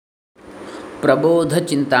ಪ್ರಬೋಧ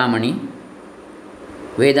ಚಿಂತಾಮಣಿ,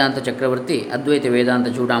 ವೇದಾಂತ ಚಕ್ರವರ್ತಿ, ಅದ್ವೈತ ವೇದಾಂತ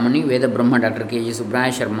ಚೂಡಾಮಣಿ, ವೇದ ಬ್ರಹ್ಮ doctor K G Subraya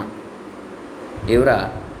Sharma ಇವರ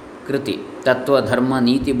ಕೃತಿ ತತ್ವ ಧರ್ಮ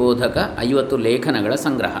ನೀತಿ ಬೋಧಕ 50 ಲೇಖನಗಳ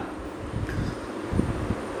ಸಂಗ್ರಹ.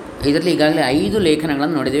 ಇದರಲ್ಲಿ ಈಗಾಗಲೇ 5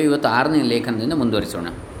 ಲೇಖನಗಳನ್ನು ನೋಡಿದ್ದೇವೆ. ಇವತ್ತು 6ನೇ ಲೇಖನದಿಂದ ಮುಂದುವರಿಸೋಣ.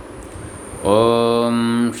 ಓಂ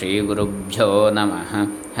ಶ್ರೀ ಗುರುಭ್ಯೋ ನಮಃ.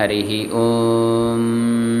 ಹರಿ ಓಂ.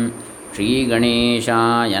 ಶ್ರೀ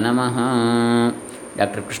ಗಣೇಶಾಯ ನಮಃ.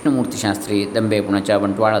 ಡಾಕ್ಟರ್ ಕೃಷ್ಣಮೂರ್ತಿ ಶಾಸ್ತ್ರಿ, ದಂಬೆ, ಪುಣಚ,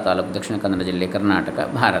 ಬಂಟ್ವಾಳ ತಾಲೂಕು, ದಕ್ಷಿಣ ಕನ್ನಡ ಜಿಲ್ಲೆ, ಕರ್ನಾಟಕ,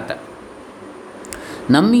 ಭಾರತ.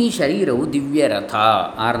 ನಮ್ಮೀ ಶರೀರವು ದಿವ್ಯ ರಥ.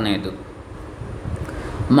 6ನೇದು.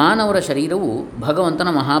 ಮಾನವರ ಶರೀರವು ಭಗವಂತನ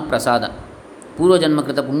ಮಹಾಪ್ರಸಾದ.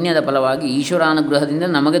 ಪೂರ್ವಜನ್ಮಕೃತ ಪುಣ್ಯದ ಫಲವಾಗಿ ಈಶ್ವರಾನುಗ್ರಹದಿಂದ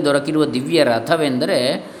ನಮಗೆ ದೊರಕಿರುವ ದಿವ್ಯ ರಥವೆಂದರೆ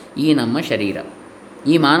ಈ ನಮ್ಮ ಶರೀರ.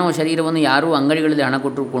 ಈ ಮಾನವ ಶರೀರವನ್ನು ಯಾರೂ ಅಂಗಡಿಗಳಲ್ಲಿ ಹಣ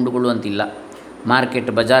ಕೊಟ್ಟು ಕೊಂಡುಕೊಳ್ಳುವಂತಿಲ್ಲ.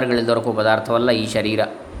 ಮಾರ್ಕೆಟ್ ಬಜಾರ್ಗಳಲ್ಲಿ ದೊರಕುವ ಪದಾರ್ಥವಲ್ಲ ಈ ಶರೀರ.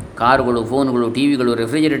 ಕಾರುಗಳು, ಫೋನುಗಳು, ಟಿ ವಿಗಳು,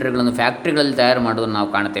 ರೆಫ್ರಿಜರೇಟರ್ಗಳನ್ನು ಫ್ಯಾಕ್ಟ್ರಿಗಳಲ್ಲಿ ತಯಾರು ಮಾಡುವುದನ್ನು ನಾವು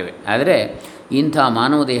ಕಾಣ್ತೇವೆ. ಆದರೆ ಇಂಥ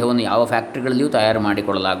ಮಾನವ ದೇಹವನ್ನು ಯಾವ ಫ್ಯಾಕ್ಟ್ರಿಗಳಲ್ಲಿಯೂ ತಯಾರು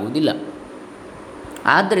ಮಾಡಿಕೊಳ್ಳಲಾಗುವುದಿಲ್ಲ.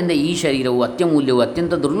 ಆದ್ದರಿಂದ ಈ ಶರೀರವು ಅತ್ಯಮೂಲ್ಯವು,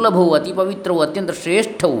 ಅತ್ಯಂತ ದುರ್ಲಭವು, ಅತಿ ಪವಿತ್ರವು, ಅತ್ಯಂತ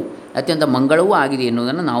ಶ್ರೇಷ್ಠವು, ಅತ್ಯಂತ ಮಂಗಳವೂ ಆಗಿದೆ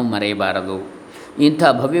ಎನ್ನುವುದನ್ನು ನಾವು ಮರೆಯಬಾರದು. ಇಂಥ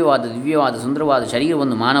ಭವ್ಯವಾದ, ದಿವ್ಯವಾದ, ಸುಂದರವಾದ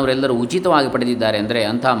ಶರೀರವನ್ನು ಮಾನವರೆಲ್ಲರೂ ಉಚಿತವಾಗಿ ಪಡೆದಿದ್ದಾರೆ ಅಂದರೆ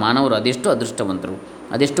ಅಂಥ ಮಾನವರು ಅದೆಷ್ಟು ಅದೃಷ್ಟವಂತರು,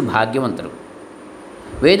 ಅದೆಷ್ಟು ಭಾಗ್ಯವಂತರು.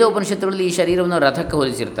 ವೇದೋಪನಿಷತ್ತುಗಳಲ್ಲಿ ಈ ಶರೀರವನ್ನು ರಥಕ್ಕೆ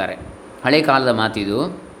ಹೋಲಿಸಿರ್ತಾರೆ. ಹಳೆ ಕಾಲದ ಮಾತಿದು.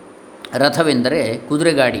 ರಥವೆಂದರೆ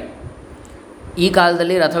ಕುದುರೆಗಾಡಿ. ಈ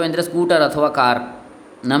ಕಾಲದಲ್ಲಿ ರಥವೆಂದರೆ ಸ್ಕೂಟರ್ ಅಥವಾ ಕಾರ್.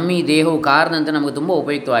 ನಮ್ಮ ಈ ದೇಹವು ಕಾರ್ನಂತೆ ನಮಗೆ ತುಂಬ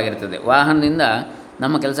ಉಪಯುಕ್ತವಾಗಿರ್ತದೆ. ವಾಹನದಿಂದ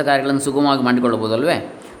ನಮ್ಮ ಕೆಲಸ ಕಾರ್ಯಗಳನ್ನು ಸುಗಮವಾಗಿ ಮಾಡಿಕೊಳ್ಳಬಹುದಲ್ವೇ.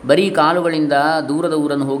 ಬರೀ ಕಾಲುಗಳಿಂದ ದೂರದ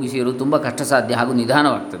ಊರನ್ನು ಹೋಗಿ ಸೇರುವುದು ತುಂಬ ಕಷ್ಟ ಸಾಧ್ಯ ಹಾಗೂ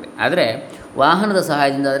ನಿಧಾನವಾಗ್ತದೆ. ಆದರೆ ವಾಹನದ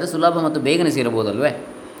ಸಹಾಯದಿಂದ ಆದರೆ ಸುಲಭ ಮತ್ತು ಬೇಗನೆ ಸೇರಬಹುದಲ್ವೇ.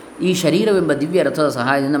 ಈ ಶರೀರವೆಂಬ ದಿವ್ಯ ರಥದ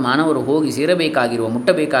ಸಹಾಯದಿಂದ ಮಾನವರು ಹೋಗಿ ಸೇರಬೇಕಾಗಿರುವ,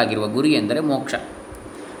 ಮುಟ್ಟಬೇಕಾಗಿರುವ ಗುರಿ ಎಂದರೆ ಮೋಕ್ಷ.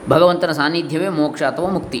 ಭಗವಂತನ ಸಾನ್ನಿಧ್ಯವೇ ಮೋಕ್ಷ ಅಥವಾ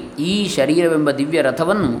ಮುಕ್ತಿ. ಈ ಶರೀರವೆಂಬ ದಿವ್ಯ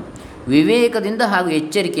ರಥವನ್ನು ವಿವೇಕದಿಂದ ಹಾಗೂ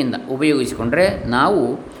ಎಚ್ಚರಿಕೆಯಿಂದ ಉಪಯೋಗಿಸಿಕೊಂಡರೆ ನಾವು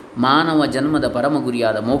ಮಾನವ ಜನ್ಮದ ಪರಮ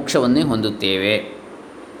ಗುರಿಯಾದ ಮೋಕ್ಷವನ್ನೇ ಹೊಂದುತ್ತೇವೆ.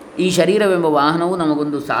 ಈ ಶರೀರವೆಂಬ ವಾಹನವು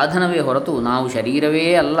ನಮಗೊಂದು ಸಾಧನವೇ ಹೊರತು ನಾವು ಶರೀರವೇ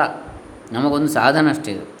ಅಲ್ಲ. ನಮಗೊಂದು ಸಾಧನ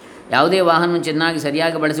ಅಷ್ಟೇ ಇದು. ಯಾವುದೇ ವಾಹನವನ್ನು ಚೆನ್ನಾಗಿ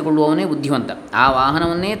ಸರಿಯಾಗಿ ಬಳಸಿಕೊಳ್ಳುವವನೇ ಬುದ್ಧಿವಂತ. ಆ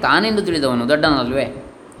ವಾಹನವನ್ನೇ ತಾನೆಂದು ತಿಳಿದವನು ದೊಡ್ಡನಲ್ವೇ.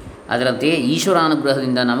 ಅದರಂತೆಯೇ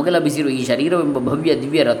ಈಶ್ವರಾನುಗ್ರಹದಿಂದ ನಮಗೆ ಲಭಿಸಿರುವ ಈ ಶರೀರವೆಂಬ ಭವ್ಯ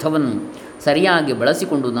ದಿವ್ಯ ರಥವನ್ನು ಸರಿಯಾಗಿ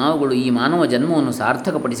ಬಳಸಿಕೊಂಡು ನಾವುಗಳು ಈ ಮಾನವ ಜನ್ಮವನ್ನು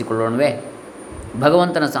ಸಾರ್ಥಕಪಡಿಸಿಕೊಳ್ಳೋಣವೇ.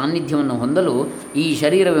 ಭಗವಂತನ ಸಾನ್ನಿಧ್ಯವನ್ನು ಹೊಂದಲು ಈ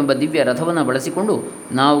ಶರೀರವೆಂಬ ದಿವ್ಯ ರಥವನ್ನು ಬಳಸಿಕೊಂಡು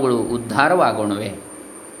ನಾವುಗಳು ಉದ್ಧಾರವಾಗೋಣವೇ.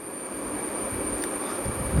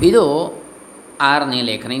 ಇದು 6ನೇ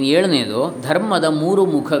ಲೇಖನ. ಇನ್ನು 7ನೇದು ಧರ್ಮದ 3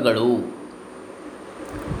 ಮುಖಗಳು.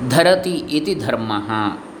 ಧರತಿ ಇತಿ ಧರ್ಮ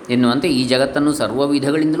ಎನ್ನುವಂತೆ ಈ ಜಗತ್ತನ್ನು ಸರ್ವ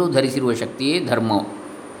ವಿಧಗಳಿಂದಲೂ ಧರಿಸಿರುವ ಶಕ್ತಿಯೇ ಧರ್ಮವು.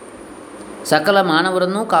 ಸಕಲ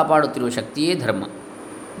ಮಾನವರನ್ನೂ ಕಾಪಾಡುತ್ತಿರುವ ಶಕ್ತಿಯೇ ಧರ್ಮ.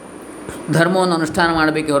 ಧರ್ಮವನ್ನು ಅನುಷ್ಠಾನ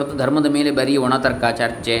ಮಾಡಬೇಕೇ ಹೊರತು ಧರ್ಮದ ಮೇಲೆ ಬರೀ ಒಣತರ್ಕ,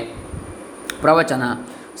 ಚರ್ಚೆ, ಪ್ರವಚನ,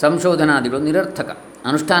 ಸಂಶೋಧನಾದಿಗಳು ನಿರರ್ಥಕ.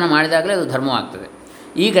 ಅನುಷ್ಠಾನ ಮಾಡಿದಾಗಲೇ ಅದು ಧರ್ಮವಾಗ್ತದೆ.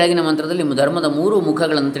 ಈ ಕೆಳಗಿನ ಮಂತ್ರದಲ್ಲಿ ಧರ್ಮದ 3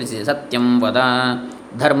 ಮುಖಗಳನ್ನು ತಿಳಿಸಿದೆ. ಸತ್ಯಂ ವದ,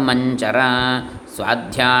 ಧರ್ಮಂಚರ,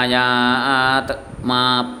 ಸ್ವಾಧ್ಯಾಯಾತ್ ಮಾ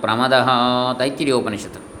ಪ್ರಮದಃ.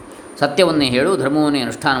 ತೈತ್ತಿರೀಯೋಪನಿಷತ್ತು. ಸತ್ಯವನ್ನೇ ಹೇಳು, ಧರ್ಮವನ್ನೇ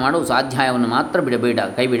ಅನುಷ್ಠಾನ ಮಾಡು, ಸ್ವಾಧ್ಯಾಯವನ್ನು ಮಾತ್ರ ಬಿಡಬೇಡ,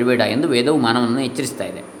 ಕೈ ಬಿಡಬೇಡ ಎಂದು ವೇದವು ಮಾನವನನ್ನು ಎಚ್ಚರಿಸ್ತಾ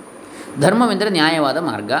ಇದೆ. ಧರ್ಮವೆಂದರೆ ನ್ಯಾಯವಾದ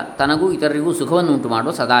ಮಾರ್ಗ, ತನಗೂ ಇತರರಿಗೂ ಸುಖವನ್ನು ಉಂಟು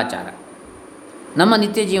ಮಾಡುವ ಸದಾಚಾರ. ನಮ್ಮ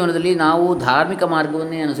ನಿತ್ಯ ಜೀವನದಲ್ಲಿ ನಾವು ಧಾರ್ಮಿಕ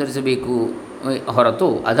ಮಾರ್ಗವನ್ನೇ ಅನುಸರಿಸಬೇಕು ಹೊರತು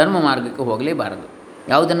ಅಧರ್ಮ ಮಾರ್ಗಕ್ಕೆ ಹೋಗಲೇಬಾರದು.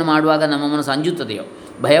 ಯಾವುದನ್ನು ಮಾಡುವಾಗ ನಮ್ಮ ಮನಸ್ಸು ಅಂಜುತ್ತದೆಯೋ,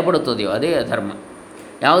 ಭಯಪಡುತ್ತದೆಯೋ ಅದೇ ಧರ್ಮ.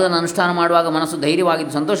 ಯಾವುದನ್ನು ಅನುಷ್ಠಾನ ಮಾಡುವಾಗ ಮನಸ್ಸು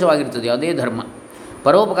ಧೈರ್ಯವಾಗಿದ್ದು ಸಂತೋಷವಾಗಿರ್ತದೆಯೋ ಅದೇ ಧರ್ಮ.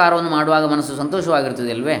 ಪರೋಪಕಾರವನ್ನು ಮಾಡುವಾಗ ಮನಸ್ಸು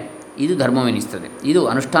ಸಂತೋಷವಾಗಿರ್ತದೆ ಅಲ್ವೇ, ಇದು ಧರ್ಮವೆನಿಸ್ತದೆ. ಇದು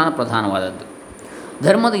ಅನುಷ್ಠಾನ ಪ್ರಧಾನವಾದದ್ದು.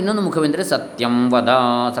 ಧರ್ಮದ ಇನ್ನೊಂದು ಮುಖವೆಂದರೆ ಸತ್ಯಂ ವದ,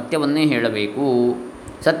 ಸತ್ಯವನ್ನೇ ಹೇಳಬೇಕು.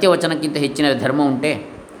 ಸತ್ಯವಚನಕ್ಕಿಂತ ಹೆಚ್ಚಿನ ಧರ್ಮ ಉಂಟೆ?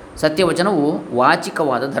 ಸತ್ಯವಚನವು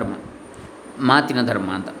ವಾಚಿಕವಾದ ಧರ್ಮ, ಮಾತಿನ ಧರ್ಮ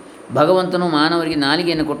ಅಂತ. ಭಗವಂತನು ಮಾನವರಿಗೆ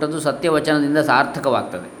ನಾಲಿಗೆಯನ್ನು ಕೊಟ್ಟದ್ದು ಸತ್ಯವಚನದಿಂದ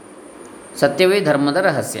ಸಾರ್ಥಕವಾಗ್ತದೆ. ಸತ್ಯವೇ ಧರ್ಮದ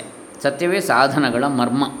ರಹಸ್ಯ, ಸತ್ಯವೇ ಸಾಧನಗಳ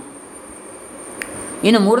ಮರ್ಮ.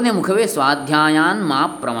 ಇನ್ನು 3ನೇ ಮುಖವೇ ಸ್ವಾಧ್ಯಾಯಾನ್ ಮಾ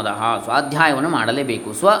ಪ್ರಮದಃ. ಸ್ವಾಧ್ಯಾಯವನ್ನು ಮಾಡಲೇಬೇಕು.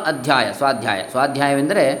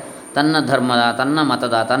 ಸ್ವಾಧ್ಯಾಯವೆಂದರೆ ತನ್ನ ಧರ್ಮದ, ತನ್ನ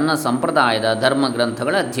ಮತದ, ತನ್ನ ಸಂಪ್ರದಾಯದ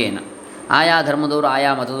ಧರ್ಮಗ್ರಂಥಗಳ ಅಧ್ಯಯನ. ಆಯಾ ಧರ್ಮದವರು,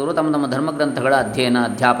 ಆಯಾ ಮತದವರು ತಮ್ಮ ತಮ್ಮ ಧರ್ಮಗ್ರಂಥಗಳ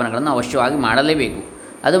ಅಧ್ಯಾಪನಗಳನ್ನು ಅವಶ್ಯವಾಗಿ ಮಾಡಲೇಬೇಕು.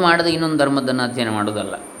 ಅದು ಮಾಡದೆ ಇನ್ನೊಂದು ಧರ್ಮದನ್ನು ಅಧ್ಯಯನ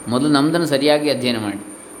ಮಾಡೋದಲ್ಲ. ಮೊದಲು ನಮ್ಮದನ್ನು ಸರಿಯಾಗಿ ಅಧ್ಯಯನ ಮಾಡಿ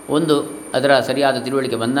ಅದರ ಸರಿಯಾದ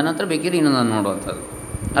ತಿಳುವಳಿಕೆ ಬಂದ ನಂತರ ಬೇಕಿದ್ರೆ ಇನ್ನೊಂದನ್ನು ನೋಡುವಂಥದ್ದು.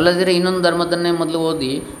 ಅಲ್ಲದಿದ್ದರೆ ಇನ್ನೊಂದು ಧರ್ಮದನ್ನೇ ಮೊದಲು ಓದಿ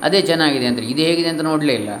ಅದೇ ಚೆನ್ನಾಗಿದೆ ಅಂತೇಳಿ ಇದು ಹೇಗಿದೆ ಅಂತ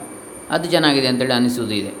ನೋಡಲೇ ಇಲ್ಲ, ಅದು ಚೆನ್ನಾಗಿದೆ ಅಂತೇಳಿ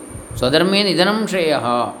ಅನಿಸುವುದು ಇದೆ. ಸ್ವಧರ್ಮೇನ ಇದನಂ ಶ್ರೇಯ.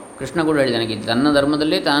 ಕೃಷ್ಣ ಕೂಡ ಹೇಳಿದ ನನಗೆ ತನ್ನ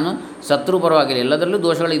ಧರ್ಮದಲ್ಲೇ ತಾನು ಸತ್ರು ಪರವಾಗಿಲ್ಲ, ಎಲ್ಲದರಲ್ಲೂ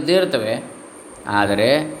ದೋಷಗಳು ಇದ್ದೇ ಇರ್ತವೆ. ಆದರೆ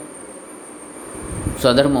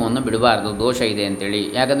ಸ್ವಧರ್ಮವನ್ನು ಬಿಡಬಾರ್ದು, ದೋಷ ಇದೆ ಅಂಥೇಳಿ.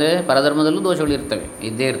 ಯಾಕಂದರೆ ಪರಧರ್ಮದಲ್ಲೂ ದೋಷಗಳು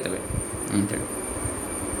ಇದ್ದೇ ಇರ್ತವೆ ಅಂಥೇಳಿ.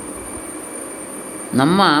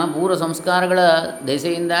 ನಮ್ಮ ಪೂರ್ವ ಸಂಸ್ಕಾರಗಳ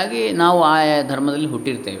ದೆಸೆಯಿಂದಾಗಿ ನಾವು ಆಯಾ ಧರ್ಮದಲ್ಲಿ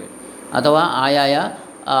ಹುಟ್ಟಿರ್ತೇವೆ, ಅಥವಾ ಆಯಾಯ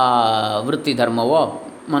ವೃತ್ತಿ ಧರ್ಮವೋ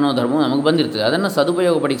ಮನೋಧರ್ಮವು ನಮಗೆ ಬಂದಿರ್ತದೆ. ಅದನ್ನು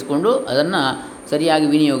ಸದುಪಯೋಗಪಡಿಸಿಕೊಂಡು ಅದನ್ನು ಸರಿಯಾಗಿ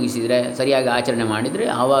ವಿನಿಯೋಗಿಸಿದರೆ, ಸರಿಯಾಗಿ ಆಚರಣೆ ಮಾಡಿದರೆ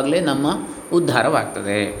ಆವಾಗಲೇ ನಮ್ಮ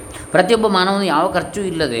ಉದ್ಧಾರವಾಗ್ತದೆ. ಪ್ರತಿಯೊಬ್ಬ ಮಾನವನು ಯಾವ ಖರ್ಚು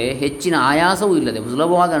ಇಲ್ಲದೆ, ಹೆಚ್ಚಿನ ಆಯಾಸವೂ ಇಲ್ಲದೆ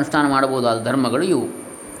ಸುಲಭವಾಗಿ ಅನುಷ್ಠಾನ ಮಾಡಬಹುದಾದ ಧರ್ಮಗಳು ಇವು: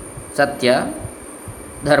 ಸತ್ಯ,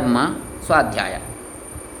 ಧರ್ಮ, ಸ್ವಾಧ್ಯಾಯ.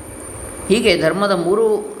 ಹೀಗೆ ಧರ್ಮದ 3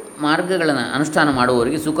 ಮಾರ್ಗಗಳನ್ನು ಅನುಷ್ಠಾನ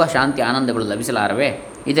ಮಾಡುವವರಿಗೆ ಸುಖ, ಶಾಂತಿ, ಆನಂದಗಳು ಲಭಿಸಲಾರವೆ?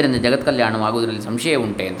 ಇದರಿಂದ ಜಗತ್ ಕಲ್ಯಾಣವಾಗುವುದರಲ್ಲಿ ಸಂಶಯ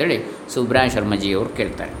ಉಂಟೆ ಅಂತೇಳಿ ಸುಬ್ರಾಯ ಶರ್ಮಜಿಯವರು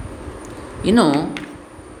ಕೇಳ್ತಾರೆ. ಇನ್ನು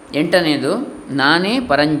 8ನೇದು, ನಾನೇ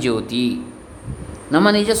ಪರಂಜ್ಯೋತಿ. ನಮ್ಮ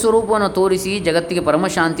ನಿಜ ಸ್ವರೂಪವನ್ನು ತೋರಿಸಿ ಜಗತ್ತಿಗೆ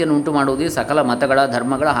ಪರಮಶಾಂತಿಯನ್ನು ಉಂಟು ಮಾಡುವುದೇ ಸಕಲ ಮತಗಳ,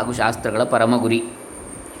 ಧರ್ಮಗಳ ಹಾಗೂ ಶಾಸ್ತ್ರಗಳ ಪರಮ ಗುರಿ.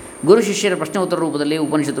 ಗುರು ಶಿಷ್ಯರ ಪ್ರಶ್ನೆ ಉತ್ತರ ರೂಪದಲ್ಲಿ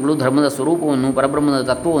ಉಪನಿಷತ್ತುಗಳು ಧರ್ಮದ ಸ್ವರೂಪವನ್ನು, ಪರಬ್ರಹ್ಮದ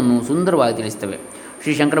ತತ್ವವನ್ನು ಸುಂದರವಾಗಿ ತಿಳಿಸ್ತವೆ.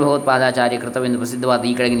 ಶ್ರೀ ಶಂಕರ ಭಗವತ್ಪಾದಾಚಾರ್ಯ ಕೃತವೆಂದು ಪ್ರಸಿದ್ಧವಾದ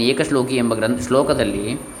ಈ ಕೆಳಗಿನ ಏಕಶ್ಲೋಕಿ ಎಂಬ ಶ್ಲೋಕದಲ್ಲಿ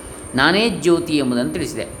ನಾನೇ ಜ್ಯೋತಿ ಎಂಬುದನ್ನು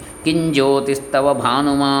ತಿಳಿಸಿದೆ. ಕಿಂಜ್ಯೋತಿಸ್ತವ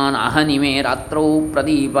ಭಾನುಮಾನ್ ಅಹನಿಮೆ ರಾತ್ರೌ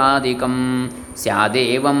ಪ್ರದೀಪಾದಿಕಂ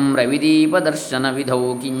ಸ್ಯಾದೇವಂ ರವಿದೀಪದರ್ಶನ ವಿಧೌ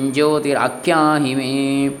ಕಿಂಜ್ಯೋತಿರಾಖ್ಯಾಹಿಮೇ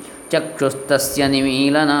ಚಕ್ಷುಸ್ತಸ್ಯ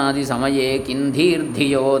ನಿಮೀಲನಾದಿ ಸಮಯೇ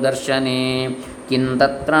ಕಿಂಧೀರ್ಧಿಯೋ ದರ್ಶನೆ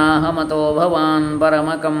ಕಿಂತತ್ರಾಹಮತೋ ಭವಾನ್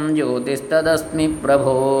ಪರಮಕಂ ಜ್ಯೋತಿಸ್ತದಸ್ಮಿ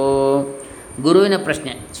ಪ್ರಭೋ. ಗುರುವಿನ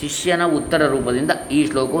ಪ್ರಶ್ನೆ, ಶಿಷ್ಯನ ಉತ್ತರ ರೂಪದಿಂದ ಈ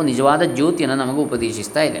ಶ್ಲೋಕವು ನಿಜವಾದ ಜ್ಯೋತಿಯನ್ನು ನಮಗೆ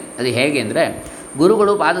ಉಪದೇಶಿಸ್ತಾ ಇದೆ. ಅದು ಹೇಗೆ ಅಂದರೆ,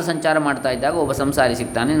 ಗುರುಗಳು ಪಾದ ಸಂಚಾರ ಮಾಡ್ತಾ ಇದ್ದಾಗ ಒಬ್ಬ ಸಂಸಾರಿ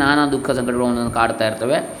ಸಿಗ್ತಾನೆ. ನಾನಾ ದುಃಖ ಸಂಕಟಗಳನ್ನು ಕಾಡ್ತಾ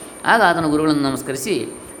ಇರ್ತವೆ. ಆಗ ಆತನ ಗುರುಗಳನ್ನು ನಮಸ್ಕರಿಸಿ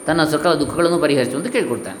ತನ್ನ ಸಕಲ ದುಃಖಗಳನ್ನು ಪರಿಹರಿಸುವಂತ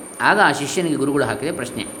ಕೇಳಿಕೊಡ್ತಾನೆ. ಆಗ ಆ ಶಿಷ್ಯನಿಗೆ ಗುರುಗಳು ಹಾಕಿದ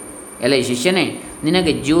ಪ್ರಶ್ನೆ, ಎಲೆ ಶಿಷ್ಯನೇ,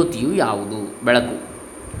 ನಿನಗೆ ಜ್ಯೋತಿಯು ಯಾವುದು, ಬೆಳಕು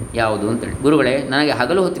ಯಾವುದು ಅಂತೇಳಿ. ಗುರುಗಳೇ, ನನಗೆ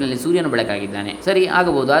ಹಗಲು ಹೊತ್ತಿನಲ್ಲಿ ಸೂರ್ಯನ ಬೆಳಕಾಗಿದ್ದಾನೆ. ಸರಿ,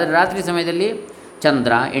 ಆಗಬಹುದು. ಆದರೆ ರಾತ್ರಿ ಸಮಯದಲ್ಲಿ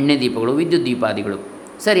ಚಂದ್ರ, ಎಣ್ಣೆ ದೀಪಗಳು, ವಿದ್ಯುತ್ ದೀಪಾದಿಗಳು.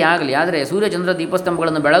 ಸರಿ, ಆಗಲಿ. ಆದರೆ ಸೂರ್ಯಚಂದ್ರ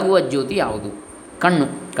ದೀಪಸ್ತಂಭಗಳನ್ನು ಬೆಳಗುವ ಜ್ಯೋತಿ ಯಾವುದು?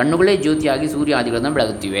 ಕಣ್ಣುಗಳೇ ಜ್ಯೋತಿಯಾಗಿ ಸೂರ್ಯಾದಿಗಳನ್ನು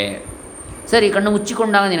ಬೆಳಗುತ್ತಿವೆ. ಸರಿ, ಕಣ್ಣು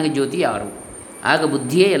ಮುಚ್ಚಿಕೊಂಡಾಗ ನಿನಗೆ ಜ್ಯೋತಿ ಯಾರು? ಆಗ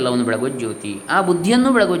ಬುದ್ಧಿಯೇ ಎಲ್ಲವನ್ನು ಬೆಳಗುವ ಜ್ಯೋತಿ. ಆ ಬುದ್ಧಿಯನ್ನು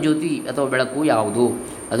ಬೆಳಗುವ ಜ್ಯೋತಿ ಅಥವಾ ಬೆಳಕು ಯಾವುದು?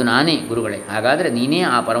 ಅದು ನಾನೇ ಗುರುಗಳೇ. ಹಾಗಾದರೆ ನೀನೇ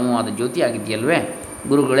ಆ ಪರಮವಾದ ಜ್ಯೋತಿಯಾಗಿದ್ದೀಯಲ್ವೇ?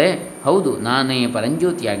 ಗುರುಗಳೇ, ಹೌದು, ನಾನೇ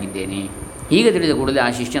ಪರಂಜ್ಯೋತಿಯಾಗಿದ್ದೇನೆ. ಹೀಗೆ ತಿಳಿದ ಕೂಡಲೇ ಆ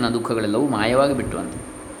ಶಿಷ್ಯನ ದುಃಖಗಳೆಲ್ಲವೂ ಮಾಯವಾಗಿ ಬಿಟ್ಟುವಂತೆ.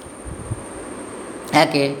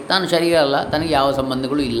 ಯಾಕೆ? ತಾನು ಶರೀರ ಅಲ್ಲ, ತನಗೆ ಯಾವ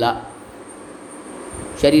ಸಂಬಂಧಗಳು ಇಲ್ಲ,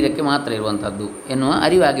 ಶರೀರಕ್ಕೆ ಮಾತ್ರ ಇರುವಂಥದ್ದು ಎನ್ನುವ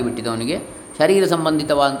ಅರಿವಾಗಿ ಬಿಟ್ಟಿದ್ದವನಿಗೆ ಶರೀರ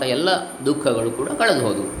ಸಂಬಂಧಿತವಾದಂಥ ಎಲ್ಲ ದುಃಖಗಳು ಕೂಡ ಕಳೆದು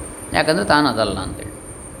ಹೋದವು. ಯಾಕಂದರೆ ತಾನು ಅದಲ್ಲ ಅಂತೇಳಿ.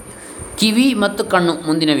 ಕಿವಿ ಮತ್ತು ಕಣ್ಣು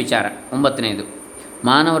ಮುಂದಿನ ವಿಚಾರ. 9ನೇದು,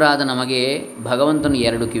 ಮಾನವರಾದ ನಮಗೆ ಭಗವಂತನು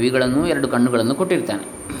 2 ಕಿವಿಗಳನ್ನು 2 ಕಣ್ಣುಗಳನ್ನು ಕೊಟ್ಟಿರ್ತಾನೆ.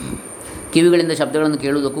 ಕಿವಿಗಳಿಂದ ಶಬ್ದಗಳನ್ನು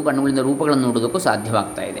ಕೇಳುವುದಕ್ಕೂ ಕಣ್ಣುಗಳಿಂದ ರೂಪಗಳನ್ನು ನೋಡುವುದಕ್ಕೂ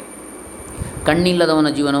ಸಾಧ್ಯವಾಗ್ತಾ ಇದೆ. ಕಣ್ಣಿಲ್ಲದವನ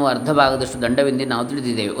ಜೀವನವು ಅರ್ಧ ಭಾಗದಷ್ಟು ದಂಡವೆಂದೇ ನಾವು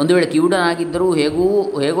ತಿಳಿದಿದ್ದೇವೆ. ಒಂದು ವೇಳೆ ಕಿವುಡನಾಗಿದ್ದರೂ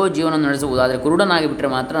ಹೇಗೋ ಜೀವನ ನಡೆಸಬಹುದು. ಆದರೆ ಕುರುಡನಾಗಿ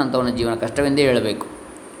ಬಿಟ್ಟರೆ ಮಾತ್ರ ಅಂಥವನ ಜೀವನ ಕಷ್ಟವೆಂದೇ ಹೇಳಬೇಕು.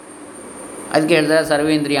 ಅದಕ್ಕೆ ಹೇಳಿದರೆ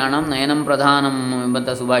ಸರ್ವೇಂದ್ರಿಯಾಣಂ ನಯನಂ ಪ್ರಧಾನಂ ಎಂಬಂಥ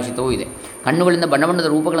ಸುಭಾಷಿತವೂ ಇದೆ. ಕಣ್ಣುಗಳಿಂದ ಬಣ್ಣ ಬಣ್ಣದ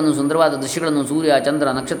ರೂಪಗಳನ್ನು, ಸುಂದರವಾದ ದೃಶ್ಯಗಳನ್ನು, ಸೂರ್ಯ, ಚಂದ್ರ,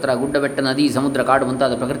 ನಕ್ಷತ್ರ, ಗುಡ್ಡ, ಬೆಟ್ಟ, ನದಿ, ಸಮುದ್ರ, ಕಾಡು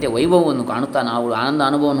ಮುಂತಾದ ಪ್ರಕೃತಿಯ ವೈಭವವನ್ನು ಕಾಣುತ್ತಾ ನಾವು ಆನಂದ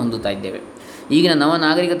ಅನುಭವವನ್ನು ಹೊಂದುತ್ತಾ ಇದ್ದೇವೆ. ಈಗಿನ ನವ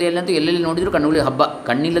ನಾಗರಿಕತೆಯಲ್ಲಂತೂ ಎಲ್ಲೆಲ್ಲಿ ನೋಡಿದರೂ ಕಣ್ಣುಗಳಿಗೆ ಹಬ್ಬ.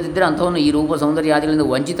 ಕಣ್ಣಿಲ್ಲದಿದ್ದರೆ ಅಂಥವನು ಈ ರೂಪ ಸೌಂದರ್ಯಾದಿಗಳಿಂದ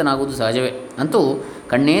ವಂಚಿತನಾಗುವುದು ಸಹಜವೇ. ಅಂತೂ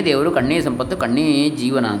ಕಣ್ಣೇ ದೇವರು, ಕಣ್ಣೇ ಸಂಪತ್ತು, ಕಣ್ಣೇ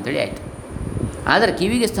ಜೀವನ ಅಂತೇಳಿ ಆಯಿತು. ಆದರೆ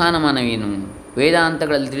ಕಿವಿಗೆ ಸ್ಥಾನಮಾನವೇನು?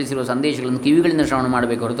 ವೇದಾಂತಗಳಲ್ಲಿ ತಿಳಿಸಿರುವ ಸಂದೇಶಗಳನ್ನು ಕಿವಿಗಳಿಂದ ಶ್ರವಣ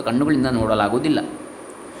ಮಾಡಬೇಕು ಹೊರತು ಕಣ್ಣುಗಳಿಂದ ನೋಡಲಾಗುವುದಿಲ್ಲ.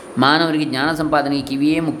 ಮಾನವರಿಗೆ ಜ್ಞಾನ ಸಂಪಾದನೆಗೆ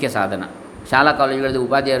ಕಿವಿಯೇ ಮುಖ್ಯ ಸಾಧನ. ಶಾಲಾ ಕಾಲೇಜುಗಳಲ್ಲಿ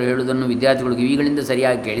ಉಪಾಧ್ಯಾಯರು ಹೇಳುವುದನ್ನು ವಿದ್ಯಾರ್ಥಿಗಳು ಕಿವಿಗಳಿಂದ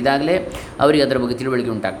ಸರಿಯಾಗಿ ಕೇಳಿದಾಗಲೇ ಅವರಿಗೆ ಅದರ ಬಗ್ಗೆ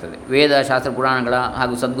ತಿಳುವಳಿಕೆ ಉಂಟಾಗ್ತದೆ. ವೇದ, ಶಾಸ್ತ್ರ, ಪುರಾಣಗಳ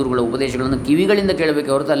ಹಾಗೂ ಸದ್ಗುರುಗಳ ಉಪದೇಶಗಳನ್ನು ಕಿವಿಗಳಿಂದ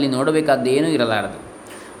ಕೇಳಬೇಕೆ ಹೊರತು ಅಲ್ಲಿ ನೋಡಬೇಕಾದ್ದೇನೂ ಇರಲಾರದು.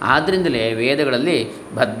 ಆದ್ದರಿಂದಲೇ ವೇದಗಳಲ್ಲಿ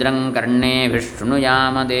ಭದ್ರಂ ಕರ್ಣೇಭಿಃ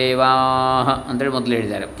ಶೃಣುಯಾಮ ದೇವಾಃ ಅಂತೇಳಿ ಮೊದಲು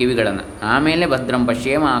ಹೇಳಿದ್ದಾರೆ ಕಿವಿಗಳನ್ನು. ಆಮೇಲೆ ಭದ್ರಂ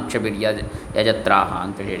ಪಶ್ಯೇಮ ಅಕ್ಷಭಿರ್ಯ ಯಜತ್ರಾಹ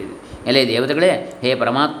ಅಂತೇಳಿ ಹೇಳಿದೆ. ಎಲೆ ದೇವತೆಗಳೇ, ಹೇ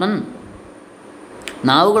ಪರಮಾತ್ಮನ್,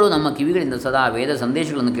 ನಾವುಗಳು ನಮ್ಮ ಕಿವಿಗಳಿಂದ ಸದಾ ವೇದ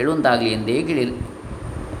ಸಂದೇಶಗಳನ್ನು ಕೇಳುವಂತಾಗಲಿ ಎಂದೇ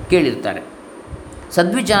ಕೇಳಿರ್ತಾರೆ.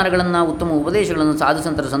 ಸದ್ವಿಚಾರಗಳನ್ನು, ಉತ್ತಮ ಉಪದೇಶಗಳನ್ನು,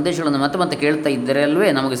 ಸಾಧುಸಂತರ ಸಂದೇಶಗಳನ್ನು ಮತ್ತೆ ಮತ್ತೆ ಕೇಳ್ತಾ ಇದ್ದರೆ ಅಲ್ಲವೇ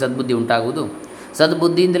ನಮಗೆ ಸದ್ಬುದ್ಧಿ ಉಂಟಾಗುವುದು.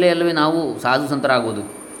 ಸದ್ಬುದ್ಧಿಯಿಂದಲೇ ಅಲ್ಲವೇ ನಾವು ಸಾಧುಸಂತರಾಗುವುದು.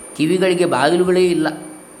 ಕಿವಿಗಳಿಗೆ ಬಾಗಿಲುಗಳೇ ಇಲ್ಲ.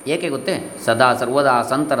 ಏಕೆ ಗೊತ್ತೇ? ಸದಾ ಸರ್ವದಾ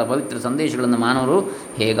ಸಂತರ ಪವಿತ್ರ ಸಂದೇಶಗಳನ್ನು ಮಾನವರು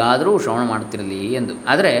ಹೇಗಾದರೂ ಶ್ರವಣ ಮಾಡುತ್ತಿರಲಿ ಎಂದು.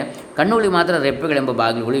 ಆದರೆ ಕಣ್ಣುಗಳಿಗೆ ಮಾತ್ರ ರೆಪ್ಪೆಗಳೆಂಬ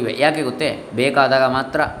ಬಾಗಿಲುಗಳು ಇವೆ. ಯಾಕೆ ಗೊತ್ತೇ? ಬೇಕಾದಾಗ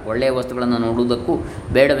ಮಾತ್ರ ಒಳ್ಳೆಯ ವಸ್ತುಗಳನ್ನು ನೋಡುವುದಕ್ಕೂ,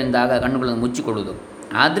 ಬೇಡವೆಂದಾಗ ಕಣ್ಣುಗಳನ್ನು ಮುಚ್ಚಿಕೊಳ್ಳುವುದಕ್ಕೂ.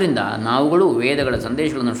 ಆದ್ದರಿಂದ ನಾವುಗಳು ವೇದಗಳ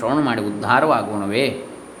ಸಂದೇಶಗಳನ್ನು ಶ್ರವಣ ಮಾಡಿ ಉದ್ಧಾರವಾಗೋಣವೇ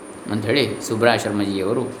ಅಂಥೇಳಿ ಸುಬ್ರಾಯ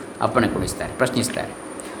ಶರ್ಮಜಿಯವರು ಅಪ್ಪಣೆ ಕೊಡಿಸ್ತಾರೆ, ಪ್ರಶ್ನಿಸ್ತಾರೆ.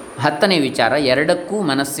 10ನೇ ವಿಚಾರ, 2ಕ್ಕೂ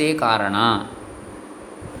ಮನಸ್ಸೇ ಕಾರಣ.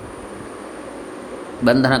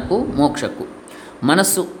 ಬಂಧನಕ್ಕೂ ಮೋಕ್ಷಕ್ಕೂ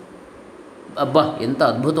ಮನಸ್ಸು, ಎಂಥ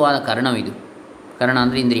ಅದ್ಭುತವಾದ ಕರ್ಣವಿದು. ಕರ್ಣ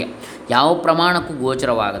ಅಂದರೆ ಇಂದ್ರಿಯ. ಯಾವ ಪ್ರಮಾಣಕ್ಕೂ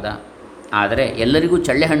ಗೋಚರವಾಗದ, ಆದರೆ ಎಲ್ಲರಿಗೂ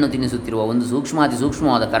ಚಳ್ಳೆಹಣ್ಣು ತಿನ್ನಿಸುತ್ತಿರುವ ಒಂದು ಸೂಕ್ಷ್ಮಾತಿ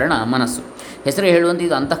ಸೂಕ್ಷ್ಮವಾದ ಕರ್ಣ ಮನಸ್ಸು. ಹೆಸರು ಹೇಳುವಂತೆ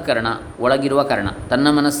ಇದು ಅಂತಃಕರಣ, ಒಳಗಿರುವ ಕರ್ಣ. ತನ್ನ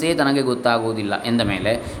ಮನಸ್ಸೇ ತನಗೆ ಗೊತ್ತಾಗುವುದಿಲ್ಲ ಎಂದ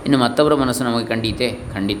ಮೇಲೆ ಇನ್ನು ಮತ್ತೊಬ್ಬರ ಮನಸ್ಸು ನಮಗೆ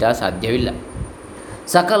ಖಂಡಿತ ಸಾಧ್ಯವಿಲ್ಲ.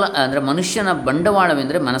 ಸಕಲ ಅಂದರೆ ಮನುಷ್ಯನ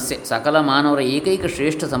ಬಂಡವಾಳವೆಂದರೆ ಮನಸ್ಸೇ. ಸಕಲ ಮಾನವರ ಏಕೈಕ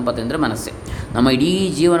ಶ್ರೇಷ್ಠ ಸಂಪತ್ತೆಂದರೆ ಮನಸ್ಸೇ. ನಮ್ಮ ಇಡೀ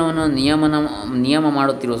ಜೀವನವನ್ನು ನಿಯಮ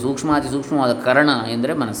ಮಾಡುತ್ತಿರುವ ಸೂಕ್ಷ್ಮಾತಿ ಸೂಕ್ಷ್ಮವಾದ ಕರ್ಣ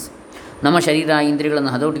ಎಂದರೆ ಮನಸ್ಸು. ನಮ್ಮ ಶರೀರ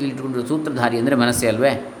ಇಂದ್ರಿಯಗಳನ್ನು ಹತೋಟಿಯಲ್ಲಿ ಇಟ್ಟುಕೊಂಡಿರುವ ಸೂತ್ರಧಾರಿ ಅಂದರೆ ಮನಸ್ಸೇ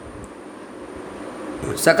ಅಲ್ವೇ.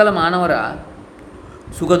 ಸಕಲ ಮಾನವರ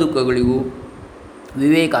ಸುಖ ದುಃಖಗಳಿಗೂ,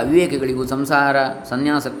 ವಿವೇಕ ಅವಿವೇಕಗಳಿಗೂ, ಸಂಸಾರ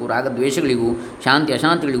ಸನ್ಯಾಸಕ್ಕೂ, ರಾಗದ್ವೇಷಗಳಿಗೂ, ಶಾಂತಿ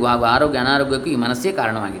ಅಶಾಂತಿಗಳಿಗೂ ಹಾಗೂ ಆರೋಗ್ಯ ಅನಾರೋಗ್ಯಕ್ಕೂ ಈ ಮನಸ್ಸೇ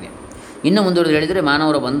ಕಾರಣವಾಗಿದೆ. ಇನ್ನು ಮುಂದುವರೆದು ಹೇಳಿದರೆ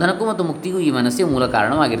ಮಾನವರ ಬಂಧನಕ್ಕೂ ಮತ್ತು ಮುಕ್ತಿಗೂ ಈ ಮನಸ್ಸೇ ಮೂಲ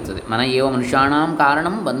ಕಾರಣವಾಗಿರ್ತದೆ. ಮನ ಏವ ಮನುಷ್ಯಾಣಾಂ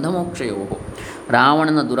ಕಾರಣಂ ಬಂಧಮೋಕ್ಷಯೋ.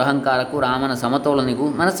 ರಾವಣನ ದುರಹಂಕಾರಕ್ಕೂ ರಾಮನ ಸಮತೋಲನೆಗೂ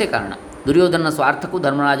ಮನಸ್ಸೇ ಕಾರಣ. ದುರ್ಯೋಧನನ ಸ್ವಾರ್ಥಕ್ಕೂ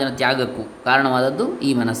ಧರ್ಮರಾಜನ ತ್ಯಾಗಕ್ಕೂ ಕಾರಣವಾದದ್ದು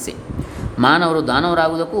ಈ ಮನಸ್ಸೇ. ಮಾನವರು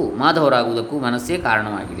ದಾನವರಾಗುವುದಕ್ಕೂ ಮಾಧವರಾಗುವುದಕ್ಕೂ ಮನಸ್ಸೇ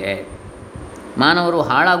ಕಾರಣವಾಗಿದೆ. ಮಾನವರು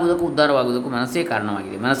ಹಾಳಾಗುವುದಕ್ಕೂ ಉದ್ಧಾರವಾಗುವುದಕ್ಕೂ ಮನಸ್ಸೇ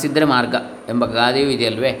ಕಾರಣವಾಗಿದೆ. ಮನಸ್ಸಿದ್ದರೆ ಮಾರ್ಗ ಎಂಬ ಗಾದೆಯೂ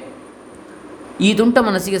ಇದೆಯಲ್ವೇ. ಈ ತುಂಟ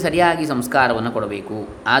ಮನಸ್ಸಿಗೆ ಸರಿಯಾಗಿ ಸಂಸ್ಕಾರವನ್ನು ಕೊಡಬೇಕು.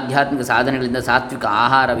 ಆಧ್ಯಾತ್ಮಿಕ ಸಾಧನೆಗಳಿಂದ, ಸಾತ್ವಿಕ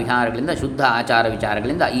ಆಹಾರ ವಿಹಾರಗಳಿಂದ, ಶುದ್ಧ ಆಚಾರ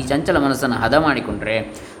ವಿಚಾರಗಳಿಂದ ಈ ಚಂಚಲ ಮನಸ್ಸನ್ನು ಹದ ಮಾಡಿಕೊಂಡ್ರೆ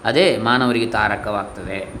ಅದೇ ಮಾನವರಿಗೆ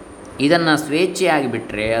ತಾರಕವಾಗ್ತದೆ. ಇದನ್ನು ಸ್ವೇಚ್ಛೆಯಾಗಿ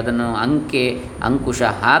ಬಿಟ್ಟರೆ, ಅದನ್ನು ಅಂಕುಶ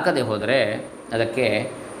ಹಾಕದೆ ಹೋದರೆ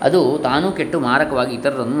ಅದು ತಾನೂ ಕೆಟ್ಟು ಮಾರಕವಾಗಿ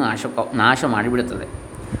ಇತರರನ್ನು ನಾಶ ಮಾಡಿಬಿಡುತ್ತದೆ.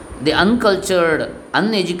 The uncultured,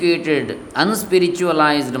 uneducated,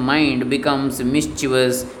 unspiritualised mind becomes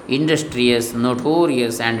mischievous, industrious,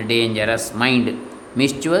 notorious and dangerous mind.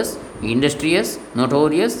 Mischievous, industrious,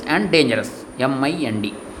 notorious and dangerous, MIND.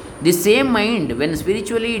 The same mind when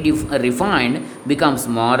spiritually refined becomes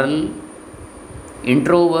moral,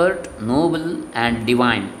 introvert, noble and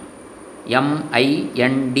divine.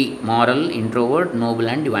 MIND, moral, introvert, noble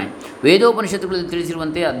and divine. ವೇದೋಪನಿಷತ್ತುಗಳಲ್ಲಿ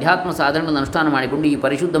ತಿಳಿಸಿರುವಂತೆ ಅಧ್ಯಾತ್ಮ ಸಾಧನೆಗಳನ್ನು ಅನುಷ್ಠಾನ ಮಾಡಿಕೊಂಡು ಈ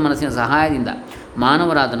ಪರಿಶುದ್ಧ ಮನಸ್ಸಿನ ಸಹಾಯದಿಂದ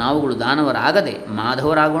ಮಾನವರಾದ ನಾವುಗಳು ದಾನವರಾಗದೆ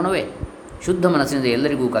ಮಾಧವರಾಗೋಣವೇ. ಶುದ್ಧ ಮನಸ್ಸಿನಿಂದ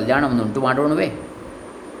ಎಲ್ಲರಿಗೂ ಕಲ್ಯಾಣವನ್ನು ಉಂಟು ಮಾಡೋಣವೇ.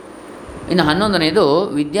 ಇನ್ನು 11ನೇದು,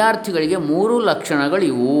 ವಿದ್ಯಾರ್ಥಿಗಳಿಗೆ 3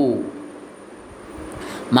 ಲಕ್ಷಣಗಳಿವು.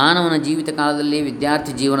 ಮಾನವನ ಜೀವಿತ ಕಾಲದಲ್ಲಿ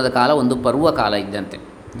ವಿದ್ಯಾರ್ಥಿ ಜೀವನದ ಕಾಲ ಒಂದು ಪರ್ವ ಕಾಲ ಇದ್ದಂತೆ.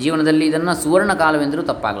 ಜೀವನದಲ್ಲಿ ಇದನ್ನು ಸುವರ್ಣ ಕಾಲವೆಂದರೂ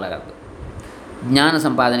ತಪ್ಪಾಗಲಾರದು. ಜ್ಞಾನ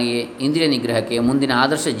ಸಂಪಾದನೆಗೆ, ಇಂದ್ರಿಯ ನಿಗ್ರಹಕ್ಕೆ, ಮುಂದಿನ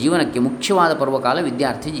ಆದರ್ಶ ಜೀವನಕ್ಕೆ ಮುಖ್ಯವಾದ ಪರ್ವಕಾಲ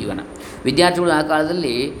ವಿದ್ಯಾರ್ಥಿ ಜೀವನ. ವಿದ್ಯಾರ್ಥಿಗಳು ಆ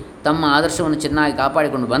ಕಾಲದಲ್ಲಿ ತಮ್ಮ ಆದರ್ಶವನ್ನು ಚೆನ್ನಾಗಿ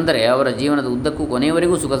ಕಾಪಾಡಿಕೊಂಡು ಬಂದರೆ ಅವರ ಜೀವನದ ಉದ್ದಕ್ಕೂ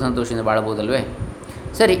ಕೊನೆಯವರೆಗೂ ಸುಖ ಸಂತೋಷದಿಂದ ಬಾಳಬಹುದಲ್ವೇ.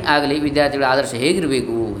 ಸರಿ, ಆಗಲಿ. ವಿದ್ಯಾರ್ಥಿಗಳ ಆದರ್ಶ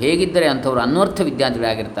ಹೇಗಿರಬೇಕು, ಹೇಗಿದ್ದರೆ ಅಂಥವರು ಅನ್ವರ್ಥ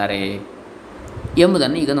ವಿದ್ಯಾರ್ಥಿಗಳಾಗಿರ್ತಾರೆ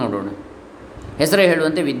ಎಂಬುದನ್ನು ಈಗ ನೋಡೋಣ. ಹೆಸರೇ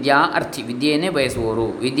ಹೇಳುವಂತೆ ವಿದ್ಯಾ ಅರ್ಥಿ, ವಿದ್ಯೆಯನ್ನೇ ಬಯಸುವವರು,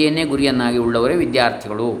 ವಿದ್ಯೆಯನ್ನೇ ಗುರಿಯನ್ನಾಗಿ ಉಳ್ಳವರೇ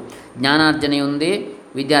ವಿದ್ಯಾರ್ಥಿಗಳು. ಜ್ಞಾನಾರ್ಜನೆಯೊಂದೇ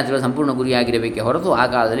ವಿದ್ಯಾರ್ಥಿಗಳ ಸಂಪೂರ್ಣ ಗುರಿಯಾಗಿರಬೇಕೇ ಹೊರತು ಆ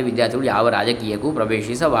ಕಾಲದಲ್ಲಿ ವಿದ್ಯಾರ್ಥಿಗಳು ಯಾವ ರಾಜಕೀಯಕ್ಕೂ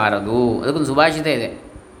ಪ್ರವೇಶಿಸಬಾರದು. ಅದಕ್ಕೊಂದು ಸುಭಾಷಿತ ಇದೆ.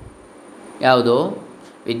 ಯಾವುದು?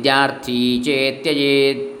 ವಿದ್ಯಾರ್ಥಿ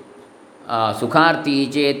ಚೇತ್ಯಜೇತ್ ಸುಖಾರ್ಥಿ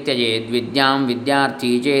ಚೇತ್ಯಜೇತ್ ವಿದ್ಯಾಂ,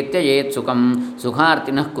 ವಿದ್ಯಾರ್ಥಿ ಚೇತ್ಯಜೇತ್ ಸುಖಂ,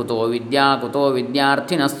 ಸುಖಾರ್ಥಿನಃ ಕುತೋ ವಿದ್ಯಾ, ಕುತೋ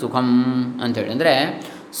ವಿದ್ಯಾರ್ಥಿನಃ ಸುಖಂ ಅಂಥೇಳಿ. ಅಂದರೆ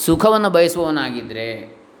ಸುಖವನ್ನು ಬಯಸುವವನಾಗಿದ್ದರೆ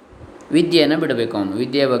ವಿದ್ಯೆಯನ್ನು ಬಿಡಬೇಕು. ಅವನು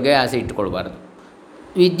ವಿದ್ಯೆಯ ಬಗ್ಗೆ ಆಸೆ ಇಟ್ಟುಕೊಳ್ಬಾರ್ದು.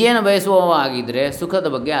 ವಿದ್ಯೆಯನ್ನು ಬಯಸುವವ ಆಗಿದ್ದರೆ ಸುಖದ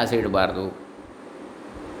ಬಗ್ಗೆ ಆಸೆ ಇಡಬಾರ್ದು.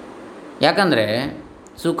 ಯಾಕಂದರೆ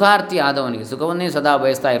ಸುಖಾರ್ಥಿ ಆದವನಿಗೆ, ಸುಖವನ್ನೇ ಸದಾ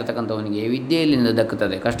ಬಯಸ್ತಾ ಇರತಕ್ಕಂಥವನಿಗೆ ವಿದ್ಯೆಯಲ್ಲಿಂದ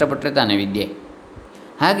ದಕ್ಕುತ್ತದೆ. ಕಷ್ಟಪಟ್ಟರೆ ತಾನೇ ವಿದ್ಯೆ.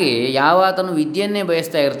 ಹಾಗೆಯೇ ಯಾವಾತನು ವಿದ್ಯೆಯನ್ನೇ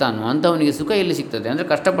ಬಯಸ್ತಾ ಇರ್ತಾನೋ ಅಂಥವನಿಗೆ ಸುಖ ಎಲ್ಲಿ ಸಿಗ್ತದೆ? ಅಂದರೆ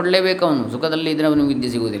ಕಷ್ಟಪಡಲೇಬೇಕು ಅವನು. ಸುಖದಲ್ಲಿ ಇದ್ದರೆ ಅವನಿಗೆ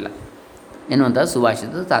ವಿದ್ಯೆ ಸಿಗುವುದಿಲ್ಲ ಎನ್ನುವಂಥ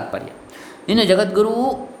ಸುಭಾಷಿತದ ತಾತ್ಪರ್ಯ. ಇನ್ನು ಜಗದ್ಗುರುವು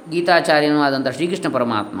ಗೀತಾಚಾರ್ಯನೂ ಆದಂಥ ಶ್ರೀಕೃಷ್ಣ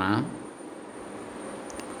ಪರಮಾತ್ಮ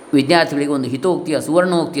ವಿದ್ಯಾರ್ಥಿಗಳಿಗೆ ಒಂದು ಹಿತೋಕ್ತಿಯ,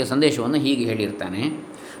 ಸುವರ್ಣೋಕ್ತಿಯ ಸಂದೇಶವನ್ನು ಹೀಗೆ ಹೇಳಿರ್ತಾನೆ.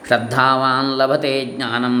 ಶ್ರದ್ಧಾವಾನ್ ಲಭತೆ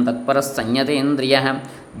ಜ್ಞಾನಂ ತತ್ಪರಃ ಸಂಯತೇಂದ್ರಿಯಃ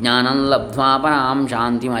ಜ್ಞಾನಂ ಲಬ್ಧ್ವಾ ಪರಾಂ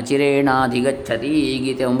ಶಾಂತಿಂ ಅಚಿರೇಣಾಧಿಗಚ್ಚತಿ.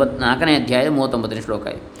 ಗೀತೆ 4ನೇ ಅಧ್ಯಾಯದ 39ನೇ ಶ್ಲೋಕ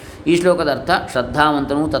ಇದೆ. ಈ ಶ್ಲೋಕದ ಅರ್ಥ: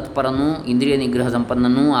 ಶ್ರದ್ಧಾವಂತನೂ ತತ್ಪರನೂ ಇಂದ್ರಿಯ ನಿಗ್ರಹ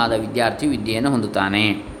ಸಂಪನ್ನನೂ ಆದ ವಿದ್ಯಾರ್ಥಿ ವಿದ್ಯೆಯನ್ನು ಹೊಂದುತ್ತಾನೆ.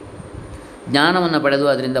 ಜ್ಞಾನವನ್ನು ಪಡೆದು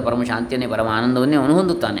ಅದರಿಂದ ಪರಮಶಾಂತಿಯನ್ನೇ, ಪರಮ ಆನಂದವನ್ನೇ ಅವನು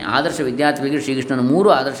ಹೊಂದುತ್ತಾನೆ. ಆದರ್ಶ ವಿದ್ಯಾರ್ಥಿಗಳಿಗೆ ಶ್ರೀಕೃಷ್ಣನು 3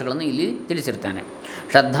 ಆದರ್ಶಗಳನ್ನು ಇಲ್ಲಿ ತಿಳಿಸಿರ್ತಾನೆ.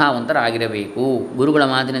 ಶ್ರದ್ಧಾವಂತರಾಗಿರಬೇಕು. ಗುರುಗಳ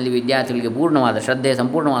ಮಾತಿನಲ್ಲಿ ವಿದ್ಯಾರ್ಥಿಗಳಿಗೆ ಪೂರ್ಣವಾದ ಶ್ರದ್ಧೆ,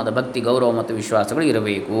 ಸಂಪೂರ್ಣವಾದ ಭಕ್ತಿ, ಗೌರವ ಮತ್ತು ವಿಶ್ವಾಸಗಳು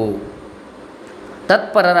ಇರಬೇಕು.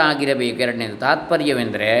 ತತ್ಪರರಾಗಿರಬೇಕು. 2ನೇದು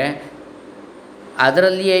ತಾತ್ಪರ್ಯವೆಂದರೆ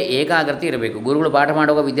ಅದರಲ್ಲಿಯೇ ಏಕಾಗ್ರತೆ ಇರಬೇಕು. ಗುರುಗಳು ಪಾಠ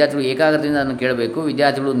ಮಾಡುವಾಗ ವಿದ್ಯಾರ್ಥಿಗಳು ಏಕಾಗ್ರತೆಯಿಂದ ಅದನ್ನು ಕೇಳಬೇಕು.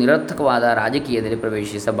 ವಿದ್ಯಾರ್ಥಿಗಳು ನಿರರ್ಥಕವಾದ ರಾಜಕೀಯದಲ್ಲಿ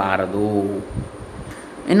ಪ್ರವೇಶಿಸಬಾರದು.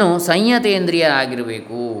 ಇನ್ನು ಸಂಯತೇಂದ್ರಿಯ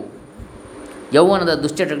ಆಗಿರಬೇಕು. ಯೌವನದ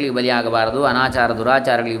ದುಶ್ಚಟಗಳಿಗೆ ಬಲಿಯಾಗಬಾರದು. ಅನಾಚಾರ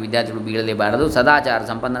ದುರಾಚಾರಗಳಿಗೆ ವಿದ್ಯಾರ್ಥಿಗಳು ಬೀಳಲೇಬಾರದು. ಸದಾಚಾರ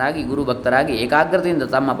ಸಂಪನ್ನರಾಗಿ ಗುರುಭಕ್ತರಾಗಿ ಏಕಾಗ್ರತೆಯಿಂದ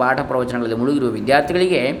ತಮ್ಮ ಪಾಠ ಪ್ರವಚನಗಳಲ್ಲಿ ಮುಳುಗಿರುವ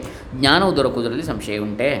ವಿದ್ಯಾರ್ಥಿಗಳಿಗೆ ಜ್ಞಾನವು ದೊರಕುವುದರಲ್ಲಿ ಸಂಶಯ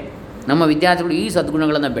ಉಂಟೆ. ನಮ್ಮ ವಿದ್ಯಾರ್ಥಿಗಳು ಈ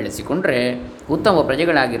ಸದ್ಗುಣಗಳನ್ನು ಬೆಳೆಸಿಕೊಂಡರೆ ಉತ್ತಮ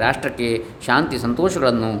ಪ್ರಜೆಗಳಾಗಿ ರಾಷ್ಟ್ರಕ್ಕೆ ಶಾಂತಿ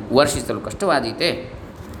ಸಂತೋಷಗಳನ್ನು ವರ್ಷಿಸಲು ಕಷ್ಟವಾದೀತೆ.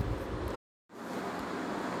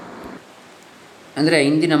 ಅಂದರೆ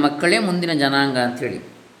ಇಂದಿನ ಮಕ್ಕಳೇ ಮುಂದಿನ ಜನಾಂಗ ಅಂಥೇಳಿ,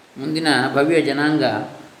 ಮುಂದಿನ ಭವ್ಯ ಜನಾಂಗ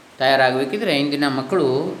ತಯಾರಾಗಬೇಕಿದ್ರೆ ಇಂದಿನ ಮಕ್ಕಳು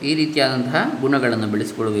ಈ ರೀತಿಯಾದಂತಹ ಗುಣಗಳನ್ನು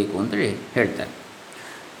ಬೆಳೆಸಿಕೊಳ್ಬೇಕು ಅಂತೇಳಿ ಹೇಳ್ತಾರೆ.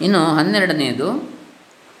 ಇನ್ನು 12ನೇದು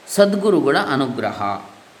ಸದ್ಗುರುಗಳ ಅನುಗ್ರಹ.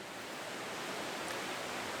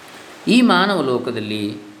 ಈ ಮಾನವ ಲೋಕದಲ್ಲಿ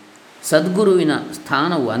ಸದ್ಗುರುವಿನ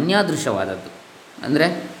ಸ್ಥಾನವು ಅನ್ಯಾದೃಶವಾದದ್ದು. ಅಂದರೆ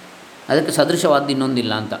ಅದಕ್ಕೆ ಸದೃಶವಾದ್ದು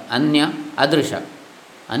ಇನ್ನೊಂದಿಲ್ಲ ಅಂತ. ಅನ್ಯ ಅದೃಶ,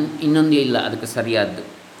 ಇನ್ನೊಂದೇ ಇಲ್ಲ ಅದಕ್ಕೆ ಸರಿಯಾದ್ದು.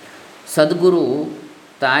 ಸದ್ಗುರು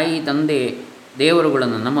ತಾಯಿ ತಂದೆ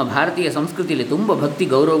ದೇವರುಗಳನ್ನು ನಮ್ಮ ಭಾರತೀಯ ಸಂಸ್ಕೃತಿಯಲ್ಲಿ ತುಂಬ ಭಕ್ತಿ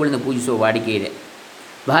ಗೌರವಗಳಿಂದ ಪೂಜಿಸುವ ವಾಡಿಕೆ ಇದೆ.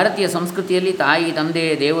 ಭಾರತೀಯ ಸಂಸ್ಕೃತಿಯಲ್ಲಿ ತಾಯಿ ತಂದೆ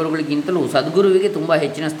ದೇವರುಗಳಿಗಿಂತಲೂ ಸದ್ಗುರುವಿಗೆ ತುಂಬ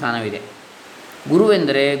ಹೆಚ್ಚಿನ ಸ್ಥಾನವಿದೆ.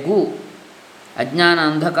 ಗುರುವೆಂದರೆ ಗು ಅಜ್ಞಾನ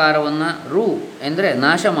ಅಂಧಕಾರವನ್ನು, ರು ಎಂದರೆ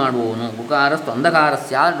ನಾಶ ಮಾಡುವವನು, ಗುಕಾರಸ್ತು ಅಂಧಕಾರ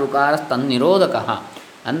ಸ್ಯಾದ್ ರುಕಾರಸ್ತನ್ನಿರೋಧಕ,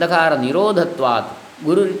 ಅಂಧಕಾರ ನಿರೋಧತ್ವಾತ್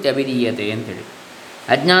ಗುರುರಿತ್ಯಭಿಧೀಯತೆ ಅಂತೇಳಿ.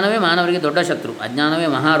 ಅಜ್ಞಾನವೇ ಮಾನವರಿಗೆ ದೊಡ್ಡ ಶತ್ರು, ಅಜ್ಞಾನವೇ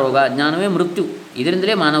ಮಹಾರೋಗ, ಅಜ್ಞಾನವೇ ಮೃತ್ಯು.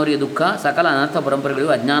 ಇದರಿಂದಲೇ ಮಾನವರಿಗೆ ದುಃಖ, ಸಕಲ ಅನರ್ಥ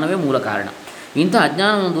ಪರಂಪರೆಗಳಿಗೂ ಅಜ್ಞಾನವೇ ಮೂಲ ಕಾರಣ. ಇಂಥ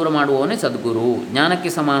ಅಜ್ಞಾನವನ್ನು ದೂರ ಮಾಡುವವನೇ ಸದ್ಗುರು. ಜ್ಞಾನಕ್ಕೆ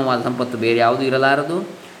ಸಮಾನವಾದ ಸಂಪತ್ತು ಬೇರೆ ಯಾವುದೂ ಇರಲಾರದು.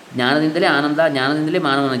 ಜ್ಞಾನದಿಂದಲೇ ಆನಂದ, ಜ್ಞಾನದಿಂದಲೇ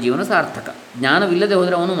ಮಾನವನ ಜೀವನ ಸಾರ್ಥಕ. ಜ್ಞಾನವಿಲ್ಲದೆ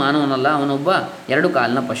ಹೋದರೆ ಅವನು ಮಾನವನಲ್ಲ, ಅವನೊಬ್ಬ ಎರಡು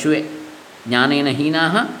ಕಾಲಿನ ಪಶುವೇ. ಜ್ಞಾನೇನ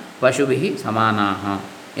ಹೀನಾಹ ಪಶುಭಿ ಸಮಾನಾಹ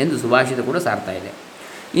ಎಂದು ಸುಭಾಷಿತ ಕೂಡ ಸಾರ್ತಾ ಇದೆ.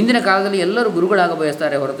 ಇಂದಿನ ಕಾಲದಲ್ಲಿ ಎಲ್ಲರೂ ಗುರುಗಳಾಗ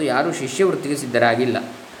ಬಯಸ್ತಾರೆ ಹೊರತು ಯಾರೂ ಶಿಷ್ಯವೃತ್ತಿಗೆ ಸಿದ್ಧರಾಗಿಲ್ಲ.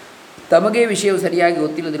 ತಮಗೆ ವಿಷಯವು ಸರಿಯಾಗಿ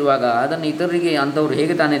ಗೊತ್ತಿಲ್ಲದಿರುವಾಗ ಅದನ್ನು ಇತರರಿಗೆ ಅಂಥವ್ರು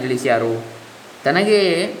ಹೇಗೆ ತಾನೇ ತಿಳಿಸ್ಯಾರು? ತನಗೆ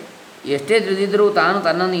ಎಷ್ಟೇ ತಿಳಿದಿದ್ದರೂ ತಾನು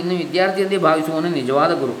ತನ್ನನ್ನು ಇನ್ನೂ ವಿದ್ಯಾರ್ಥಿಯಂತೆ ಭಾವಿಸುವವನೇ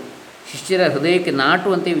ನಿಜವಾದ ಗುರು. ಶಿಷ್ಯರ ಹೃದಯಕ್ಕೆ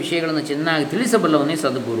ನಾಟುವಂತೆ ವಿಷಯಗಳನ್ನು ಚೆನ್ನಾಗಿ ತಿಳಿಸಬಲ್ಲವನೇ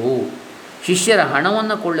ಸದ್ಗುರು. ಶಿಷ್ಯರ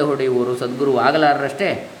ಹಣವನ್ನು ಕೊಳ್ಳೆ ಹೊಡೆಯುವವರು ಸದ್ಗುರು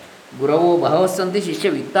ಆಗಲಾರರಷ್ಟೇ. ಗುರವೋ ಬಹವಸ್ಸಂತಿ ಶಿಷ್ಯ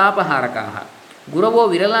ವಿತ್ತಾಪಹಾರಕಾಹ, ಗುರವೋ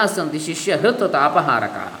ವಿರಲಾಸಂತಿ ಶಿಷ್ಯ ಹೃತ್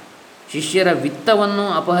ತಾಪಹಾರಕಾಹ. ಶಿಷ್ಯರ ವಿತ್ತವನ್ನು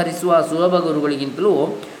ಅಪಹರಿಸುವ ಸುಲಭ ಗುರುಗಳಿಗಿಂತಲೂ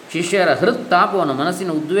ಶಿಷ್ಯರ ಹೃತ್ ತಾಪವನ್ನು,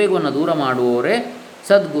 ಮನಸ್ಸಿನ ಉದ್ವೇಗವನ್ನು ದೂರ ಮಾಡುವವರೇ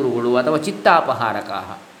ಸದ್ಗುರುಗಳು ಅಥವಾ ಚಿತ್ತಾಪಹಾರಕಾಹ.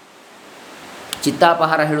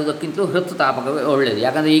 ಚಿತ್ತಾಪಹಾರ ಹೇಳುವುದಕ್ಕಿಂತಲೂ ಹೃತ್ ತಾಪಕವೇ ಒಳ್ಳೆಯದು.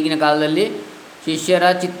 ಯಾಕಂದರೆ ಈಗಿನ ಕಾಲದಲ್ಲಿ ಶಿಷ್ಯರ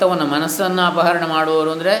ಚಿತ್ತವನ್ನು, ಮನಸ್ಸನ್ನು ಅಪಹರಣ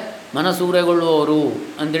ಮಾಡುವವರು ಅಂದರೆ ಮನಸೂರೆಗೊಳ್ಳುವವರು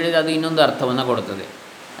ಅಂತೇಳಿದರೆ ಅದು ಇನ್ನೊಂದು ಅರ್ಥವನ್ನು ಕೊಡುತ್ತದೆ.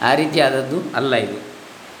 ಆ ರೀತಿಯಾದದ್ದು ಅಲ್ಲ ಇದು.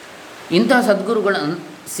 ಇಂತಹ ಸದ್ಗುರುಗಳ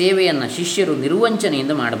ಸೇವೆಯನ್ನು ಶಿಷ್ಯರು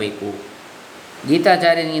ನಿರ್ವಂಚನೆಯಿಂದ ಮಾಡಬೇಕು.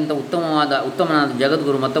 ಗೀತಾಚಾರ್ಯನಿಗಿಂತ ಉತ್ತಮನಾದ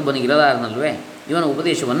ಜಗದ್ಗುರು ಮತ್ತೊಬ್ಬನಿಗೆ ಇರಲಾರನಲ್ವೇ? ಇವನ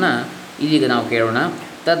ಉಪದೇಶವನ್ನು ಇದೀಗ ನಾವು ಕೇಳೋಣ.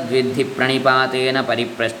 ತದ್ವಿಧಿ ಪ್ರಣಿಪಾತೇನ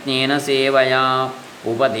ಪರಿಪ್ರಶ್ನೇನ ಸೇವಯಾ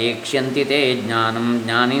ಉಪದೇಕ್ಷ್ಯಂತಿ ತೇ ಜ್ಞಾನಂ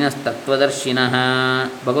ಜ್ಞಾನಿನಸ್ತತ್ವದರ್ಶಿನಃ.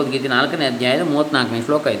 ಭಗವದ್ಗೀತೆ 4ನೇ ಅಧ್ಯಾಯದ 34ನೇ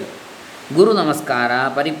ಶ್ಲೋಕ ಇದು. ಗುರು ನಮಸ್ಕಾರ,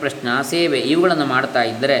 ಪರಿಪ್ರಶ್ನ, ಸೇವೆ ಇವುಗಳನ್ನು ಮಾಡ್ತಾ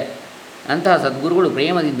ಇದ್ದರೆ ಅಂತಹ ಸದ್ಗುರುಗಳು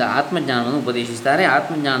ಪ್ರೇಮದಿಂದ ಆತ್ಮಜ್ಞಾನವನ್ನು ಉಪದೇಶಿಸ್ತಾರೆ.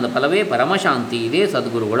 ಆತ್ಮಜ್ಞಾನದ ಫಲವೇ ಪರಮಶಾಂತಿ. ಇದೇ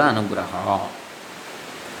ಸದ್ಗುರುಗಳ ಅನುಗ್ರಹ.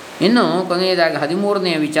 ಇನ್ನು ಕೊನೆಯದಾಗಿ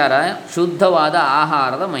 13ನೆಯ ವಿಚಾರ, ಶುದ್ಧವಾದ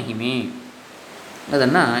ಆಹಾರದ ಮಹಿಮೆ.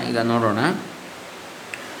 ಅದನ್ನು ಈಗ ನೋಡೋಣ.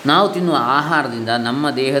 ನಾವು ತಿನ್ನುವ ಆಹಾರದಿಂದ ನಮ್ಮ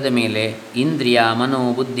ದೇಹದ ಮೇಲೆ, ಇಂದ್ರಿಯ, ಮನೋ,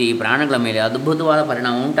 ಬುದ್ಧಿ, ಪ್ರಾಣಗಳ ಮೇಲೆ ಅದ್ಭುತವಾದ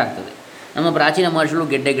ಪರಿಣಾಮ ಉಂಟಾಗ್ತದೆ. ನಮ್ಮ ಪ್ರಾಚೀನ ಮಹರ್ಷಿಗಳು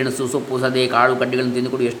ಗೆಡ್ಡೆ ಗೆಣಸು, ಸೊಪ್ಪು, ಸದೆ, ಕಾಳು ಕಡ್ಡಿಗಳನ್ನು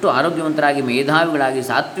ತಿಂದುಕೊಂಡು ಎಷ್ಟು ಆರೋಗ್ಯವಂತರಾಗಿ, ಮೇಧಾವಿಗಳಾಗಿ,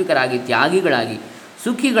 ಸಾತ್ವಿಕರಾಗಿ, ತ್ಯಾಗಿಗಳಾಗಿ,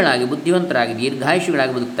 ಸುಖಿಗಳಾಗಿ, ಬುದ್ಧಿವಂತರಾಗಿ,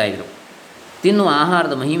 ದೀರ್ಘಾಯುಷಿಗಳಾಗಿ ಬದುಕ್ತಾಯಿದ್ರು. ತಿನ್ನುವ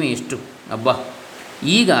ಆಹಾರದ ಮಹಿಮೆ ಎಷ್ಟು ಅಬ್ಬಾ!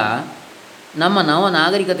 ಈಗ ನಮ್ಮ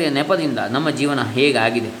ನವನಾಗರಿಕತೆಯ ನೆಪದಿಂದ ನಮ್ಮ ಜೀವನ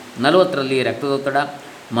ಹೇಗಾಗಿದೆ. 40ರಲ್ಲಿ ರಕ್ತದೊತ್ತಡ,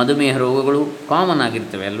 ಮಧುಮೇಹ ರೋಗಗಳು ಕಾಮನ್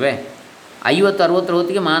ಆಗಿರ್ತವೆ ಅಲ್ವೇ? 50-60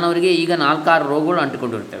 ಹೊತ್ತಿಗೆ ಮಾನವರಿಗೆ ಈಗ 4-6 ರೋಗಗಳು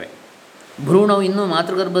ಅಂಟಿಕೊಂಡಿರ್ತವೆ. ಭ್ರೂಣವು ಇನ್ನೂ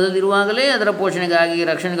ಮಾತೃಗರ್ಭದಲ್ಲಿರುವಾಗಲೇ ಅದರ ಪೋಷಣೆಗಾಗಿ,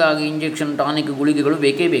 ರಕ್ಷಣೆಗಾಗಿ ಇಂಜೆಕ್ಷನ್, ಟಾನಿಕ್, ಗುಳಿಗೆಗಳು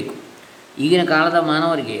ಬೇಕೇ ಬೇಕು. ಈಗಿನ ಕಾಲದ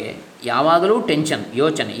ಮಾನವರಿಗೆ ಯಾವಾಗಲೂ ಟೆನ್ಷನ್,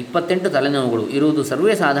 ಯೋಚನೆ, 28 ತಲೆನೋವುಗಳು ಇರುವುದು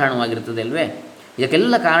ಸರ್ವೇ ಸಾಧಾರಣವಾಗಿರುತ್ತದೆ ಅಲ್ವೇ?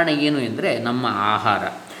 ಇದಕ್ಕೆಲ್ಲ ಕಾರಣ ಏನು ಎಂದರೆ ನಮ್ಮ ಆಹಾರ.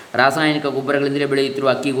 ರಾಸಾಯನಿಕ ಗೊಬ್ಬರಗಳಿಂದಲೇ ಬೆಳೆಯುತ್ತಿರುವ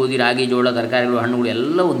ಅಕ್ಕಿ, ಗೋಧಿ, ರಾಗಿ, ಜೋಳ, ತರಕಾರಿಗಳು, ಹಣ್ಣುಗಳು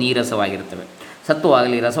ಎಲ್ಲವೂ ನೀರಸವಾಗಿರುತ್ತವೆ.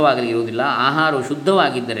 ಸತ್ವವಾಗಲಿ ರಸವಾಗಲಿ ಇರುವುದಿಲ್ಲ. ಆಹಾರವು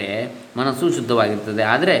ಶುದ್ಧವಾಗಿದ್ದರೆ ಮನಸ್ಸು ಶುದ್ಧವಾಗಿರ್ತದೆ.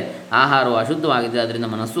 ಆದರೆ ಆಹಾರವು ಅಶುದ್ಧವಾಗಿದ್ದರೆ ಅದರಿಂದ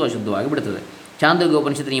ಮನಸ್ಸು ಅಶುದ್ಧವಾಗಿ ಬಿಡುತ್ತದೆ. ಚಾಂದೋಗ್ಯ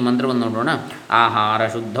ಉಪನಿಷತ್ತಿನ ಈ ಮಂತ್ರವನ್ನು ನೋಡೋಣ. ಆಹಾರ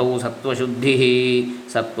ಶುದ್ಧವು ಸತ್ವಶುದ್ಧಿ,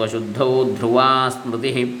 ಸತ್ವಶುದ್ಧವು ಧ್ರುವಾ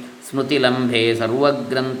ಸ್ಮೃತಿ, ಸ್ಮೃತಿಲಂಭೆ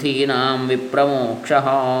ಸರ್ವಗ್ರಂಥೀನಾಂ ವಿಪ್ರಮೋಕ್ಷ.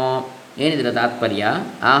 ಏನಿದರ ತಾತ್ಪರ್ಯ?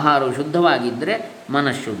 ಆಹಾರವು ಶುದ್ಧವಾಗಿದ್ದರೆ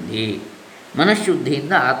ಮನಃಶುದ್ಧಿ,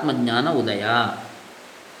 ಮನಃಶುದ್ಧಿಯಿಂದ ಆತ್ಮಜ್ಞಾನ ಉದಯ,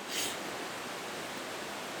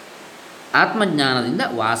 ಆತ್ಮಜ್ಞಾನದಿಂದ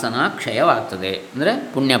ವಾಸನಾ ಕ್ಷಯವಾಗ್ತದೆ. ಅಂದರೆ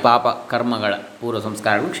ಪುಣ್ಯ ಪಾಪ ಕರ್ಮಗಳ ಪೂರ್ವ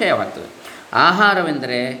ಸಂಸ್ಕಾರಗಳು ಕ್ಷಯವಾಗ್ತದೆ.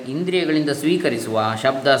 ಆಹಾರವೆಂದರೆ ಇಂದ್ರಿಯಗಳಿಂದ ಸ್ವೀಕರಿಸುವ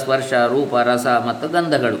ಶಬ್ದ, ಸ್ಪರ್ಶ, ರೂಪ, ರಸ ಮತ್ತು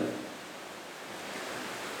ಗಂಧಗಳು.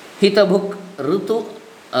 ಹಿತಭುಕ್, ಋತು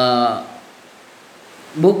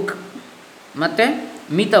ಭುಕ್ ಮತ್ತು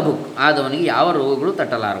ಮಿತಭುಕ್ ಆದವನಿಗೆ ಯಾವ ರೋಗಗಳು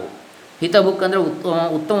ತಟ್ಟಲಾರವು. ಹಿತಭುಕ್ ಅಂದರೆ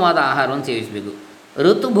ಉತ್ತಮವಾದ ಆಹಾರವನ್ನು ಸೇವಿಸಬೇಕು.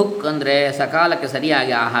 ಋತುಭುಕ್ ಅಂದರೆ ಸಕಾಲಕ್ಕೆ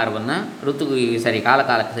ಸರಿಯಾಗಿ ಆಹಾರವನ್ನು ಋತುವಿಗೆ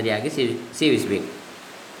ಕಾಲಕ್ಕೆ ಸರಿಯಾಗಿ ಸೇವಿಸಬೇಕು.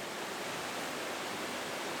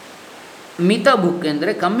 ಮಿತಭುಕ್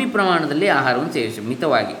ಎಂದರೆ ಕಮ್ಮಿ ಪ್ರಮಾಣದಲ್ಲಿ ಆಹಾರವನ್ನು ಸೇವಿಸಬೇಕು,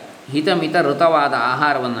 ಮಿತವಾಗಿ. ಹಿತಮಿತ ಋತವಾದ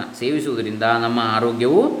ಆಹಾರವನ್ನು ಸೇವಿಸುವುದರಿಂದ ನಮ್ಮ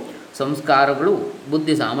ಆರೋಗ್ಯವು, ಸಂಸ್ಕಾರಗಳು,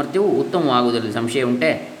 ಬುದ್ಧಿ ಸಾಮರ್ಥ್ಯವು ಉತ್ತಮವಾಗುವುದರಲ್ಲಿ ಸಂಶಯ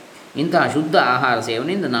ಉಂಟೆ. ಇಂತಹ ಶುದ್ಧ ಆಹಾರ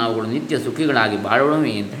ಸೇವನೆಯಿಂದ ನಾವುಗಳು ನಿತ್ಯ ಸುಖಿಗಳಾಗಿ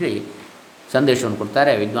ಬಾಳೋಣವೇ ಅಂತ ಹೇಳಿ ಸಂದೇಶವನ್ನು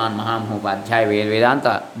ಕೊಡ್ತಾರೆ ವಿದ್ವಾನ್ ಮಹಾಮಹೋಪಾಧ್ಯಾಯ ವೇದಾಂತ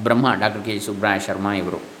ಬ್ರಹ್ಮ ಡಾಕ್ಟರ್ ಕೆ ಸುಬ್ರಾಯ ಶರ್ಮಾ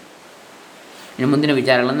ಇವರು. ಇನ್ನು ಮುಂದಿನ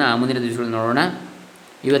ವಿಚಾರಗಳನ್ನು ಮುಂದಿನ ದಿವಸಗಳಲ್ಲಿ ನೋಡೋಣ.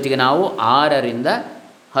 ಇವತ್ತಿಗೆ ನಾವು 6ರಿಂದ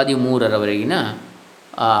 13ರವರೆಗಿನ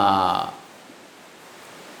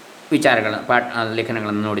ವಿಚಾರಗಳ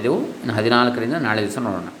ಲೇಖನಗಳನ್ನು ನೋಡಿದೆವು. ಇನ್ನು 14ರಿಂದ ನಾಳೆ ದಿವಸ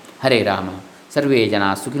ನೋಡೋಣ. ಹರೇ ರಾಮ. ಸರ್ವೇ ಜನ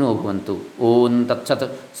ಸುಖಿನೋ ಭವಂತು. ಓಂ ತತ್ಸತ್.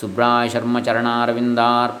 ಸುಬ್ರಾಯ ಶರ್ಮ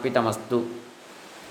ಚರಣಾರವಿಂದಾರ್ಪಿತಮಸ್ತು.